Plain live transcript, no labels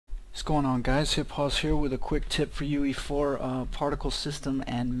What's going on, guys? HipHoss here with a quick tip for UE4 particle system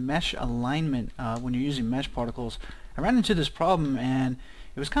and mesh alignment when you're using mesh particles. I ran into this problem and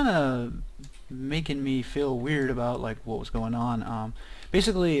it was kind of making me feel weird about like what was going on.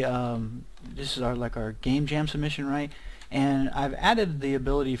 Basically, this is our game jam submission, right? And I've added the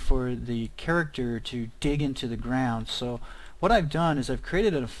ability for the character to dig into the ground. So what I've done is I've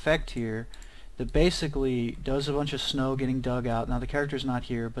created an effect here that basically does a bunch of snow getting dug out. Now the character's not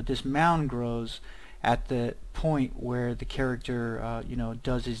here, but this mound grows at the point where the character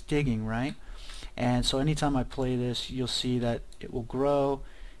does his digging, right? And so anytime I play this, you'll see that it will grow.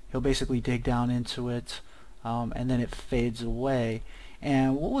 He'll basically dig down into it, and then it fades away.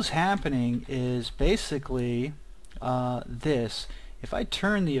 And what was happening is basically this. If I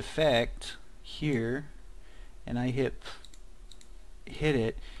turn the effect here and I hit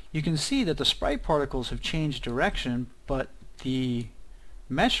it, you can see that the sprite particles have changed direction, but the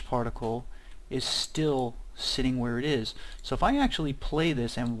mesh particle is still sitting where it is. So if I actually play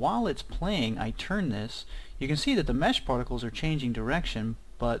this, and while it's playing I turn this, you can see that the mesh particles are changing direction,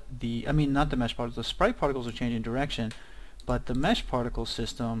 but not the mesh particles, the sprite particles are changing direction, but the mesh particle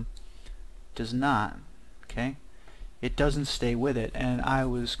system does not. Okay, it doesn't stay with it. And I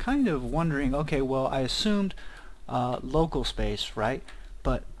was kind of wondering, okay, well, I assumed local space, right?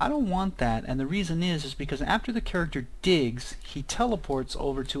 But I don't want that, and the reason is because after the character digs, he teleports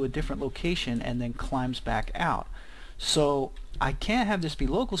over to a different location and then climbs back out. So I can't have this be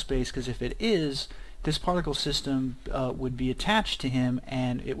local space, because if it is, this particle system would be attached to him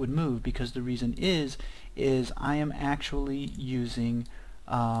and it would move, because the reason is I am actually using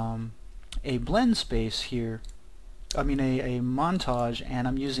a blend space here. A montage, and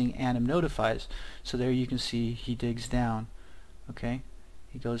I'm using anim notifies. So there you can see he digs down. Okay,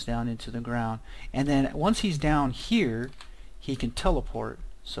 he goes down into the ground, and then once he's down here he can teleport.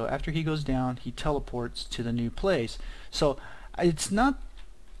 So after he goes down, he teleports to the new place. So it's not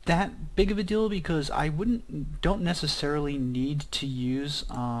that big of a deal, because I don't necessarily need to use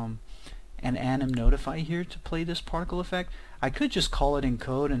an anim notify here to play this particle effect. I could just call it in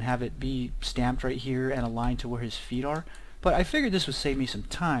code and have it be stamped right here and aligned to where his feet are, but I figured this would save me some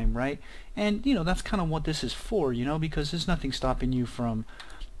time, right? And that's kind of what this is for, because there's nothing stopping you from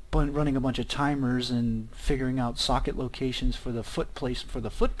running a bunch of timers and figuring out socket locations for the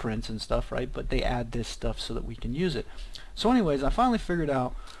footprints and stuff, right? But they add this stuff so that we can use it. So anyways, I finally figured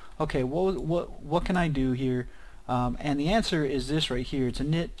out, okay, what can I do here? And the answer is this right here. It's a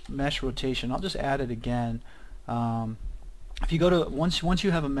init mesh rotation. I'll just add it again. If you go to once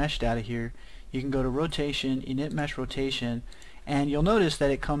you have a mesh data here, you can go to rotation, init mesh rotation, and you'll notice that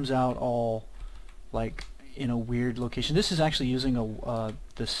it comes out all like in a weird location. This is actually using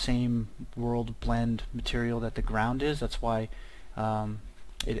the same world blend material that the ground is. That's why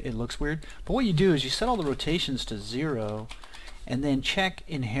it looks weird. But what you do is you set all the rotations to 0 and then check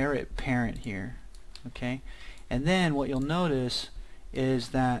inherit parent here. Okay, and then what you'll notice is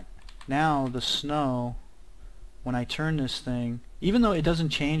that now the snow, when I turn this thing, even though it doesn't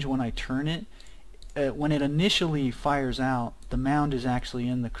change when I turn it, when it initially fires out, the mound is actually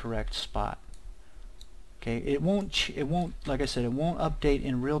in the correct spot. Okay, it won't like I said, it won't update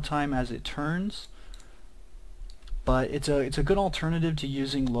in real time as it turns, but it's a good alternative to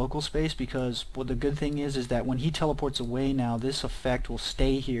using local space, because what the good thing is that when he teleports away now, this effect will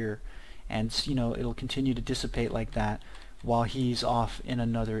stay here, and it'll continue to dissipate like that while he's off in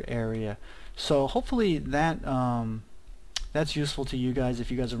another area. So hopefully that that's useful to you guys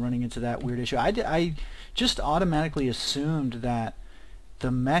if you guys are running into that weird issue. I just automatically assumed that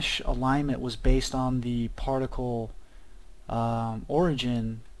the mesh alignment was based on the particle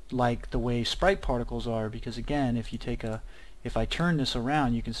origin, like the way sprite particles are, because again, if I turn this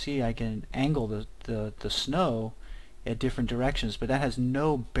around, you can see I can angle the snow at different directions, but that has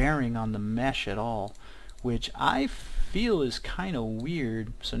no bearing on the mesh at all, which I feel is kind of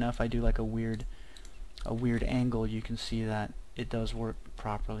weird. So now if I do like a weird angle, you can see that it does work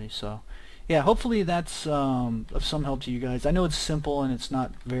properly. So yeah, hopefully that's of some help to you guys. I know it's simple and it's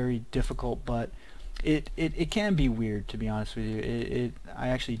not very difficult, but it can be weird, to be honest with you. I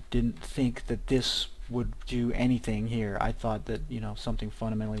actually didn't think that this would do anything here. I thought that something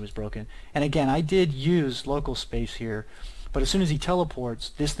fundamentally was broken. And again, I did use local space here, but as soon as he teleports,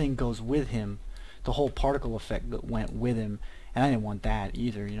 this thing goes with him. The whole particle effect that went with him, and I didn't want that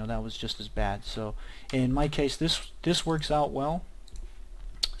either. That was just as bad. So in my case, this works out well.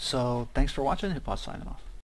 So thanks for watching. HipHoss signing off.